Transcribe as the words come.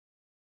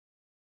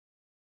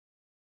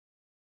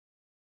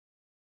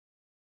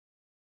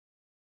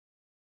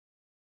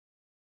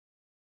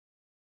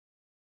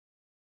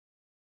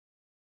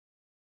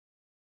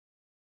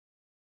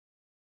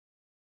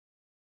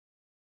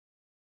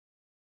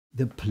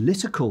The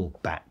political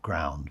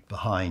background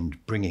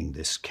behind bringing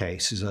this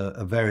case is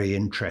a very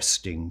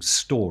interesting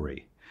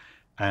story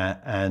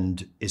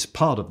and is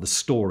part of the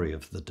story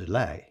of the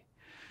delay.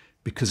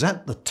 Because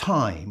at the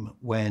time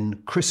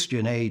when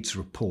Christian Aid's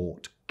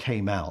report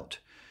came out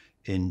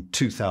in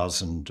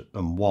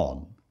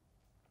 2001,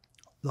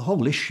 the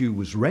whole issue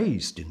was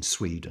raised in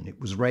Sweden. It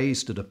was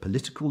raised at a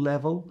political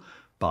level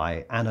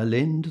by Anna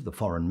Lindh, the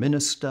foreign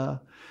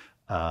minister.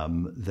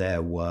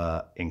 There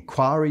were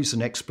inquiries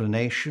and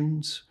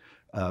explanations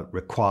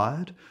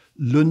required.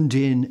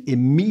 Lundin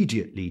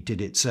immediately did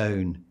its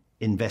own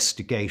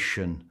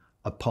investigation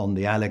upon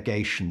the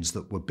allegations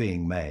that were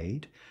being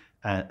made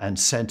and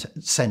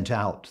sent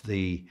out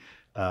the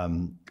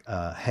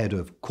head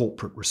of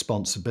corporate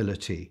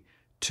responsibility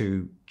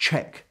to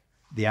check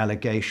the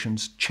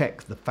allegations,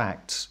 check the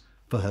facts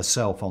for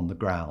herself on the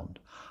ground,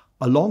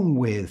 along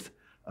with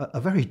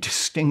a very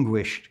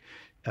distinguished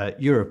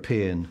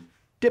European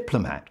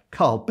diplomat,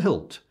 Carl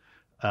Bildt,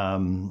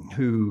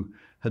 who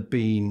had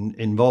been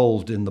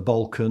involved in the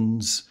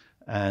Balkans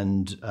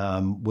and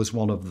was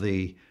one of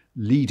the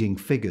leading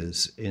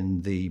figures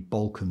in the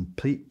Balkan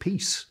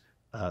peace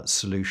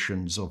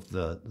solutions of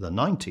the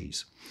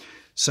 90s.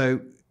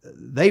 So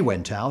they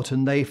went out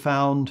and they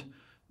found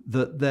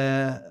that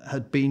there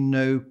had been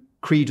no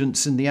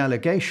credence in the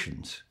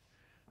allegations.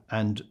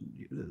 And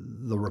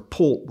the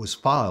report was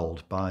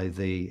filed by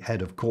the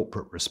head of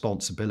corporate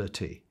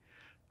responsibility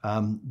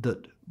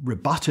that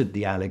rebutted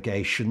the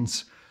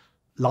allegations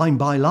line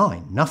by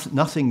line.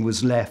 Nothing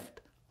was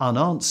left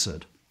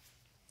unanswered.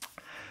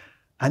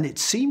 And it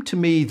seemed to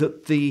me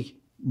that the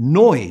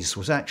noise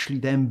was actually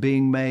then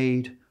being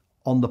made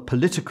on the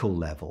political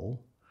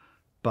level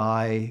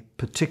by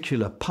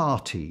particular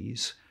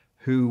parties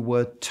who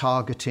were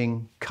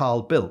targeting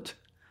Carl Bildt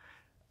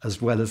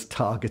as well as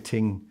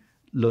targeting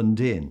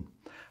Lundin.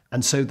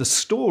 And so the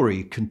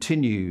story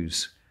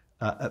continues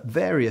at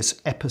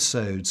various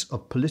episodes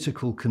of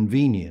political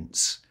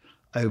convenience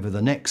over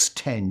the next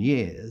 10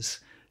 years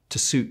to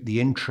suit the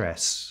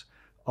interests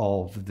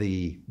of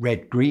the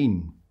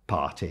Red-Green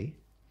Party.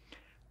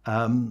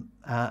 And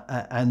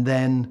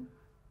then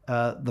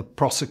the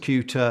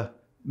prosecutor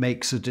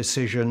makes a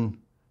decision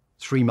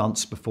 3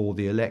 months before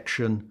the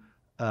election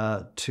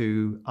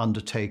to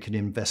undertake an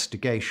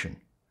investigation.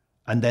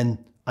 And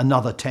then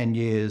another 10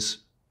 years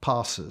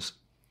passes.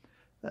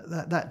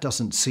 That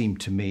doesn't seem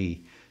to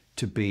me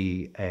to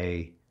be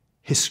a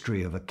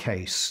history of a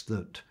case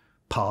that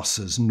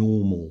passes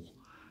normal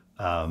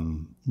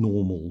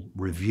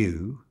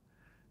review.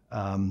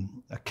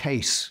 A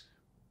case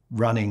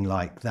running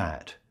like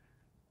that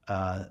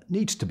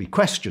needs to be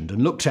questioned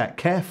and looked at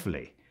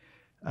carefully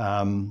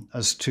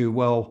as to,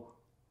 well,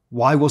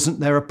 why wasn't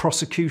there a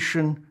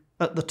prosecution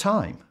at the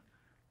time?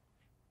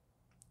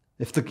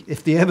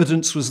 If the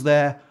evidence was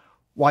there,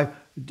 why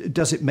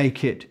does it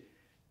make it?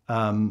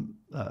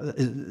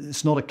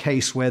 It's not a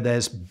case where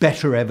there's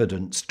better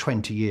evidence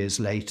 20 years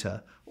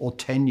later or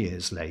 10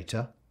 years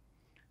later.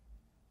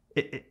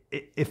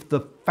 If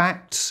the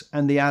facts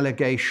and the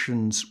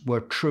allegations were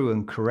true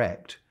and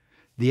correct,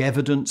 the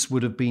evidence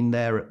would have been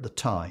there at the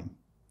time.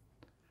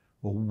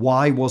 Well,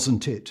 why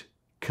wasn't it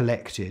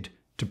collected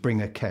to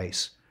bring a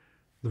case?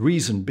 The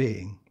reason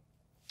being,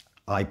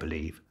 I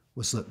believe,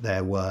 was that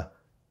there were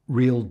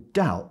real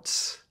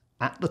doubts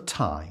at the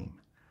time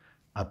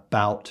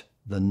about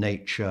the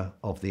nature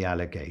of the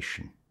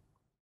allegation.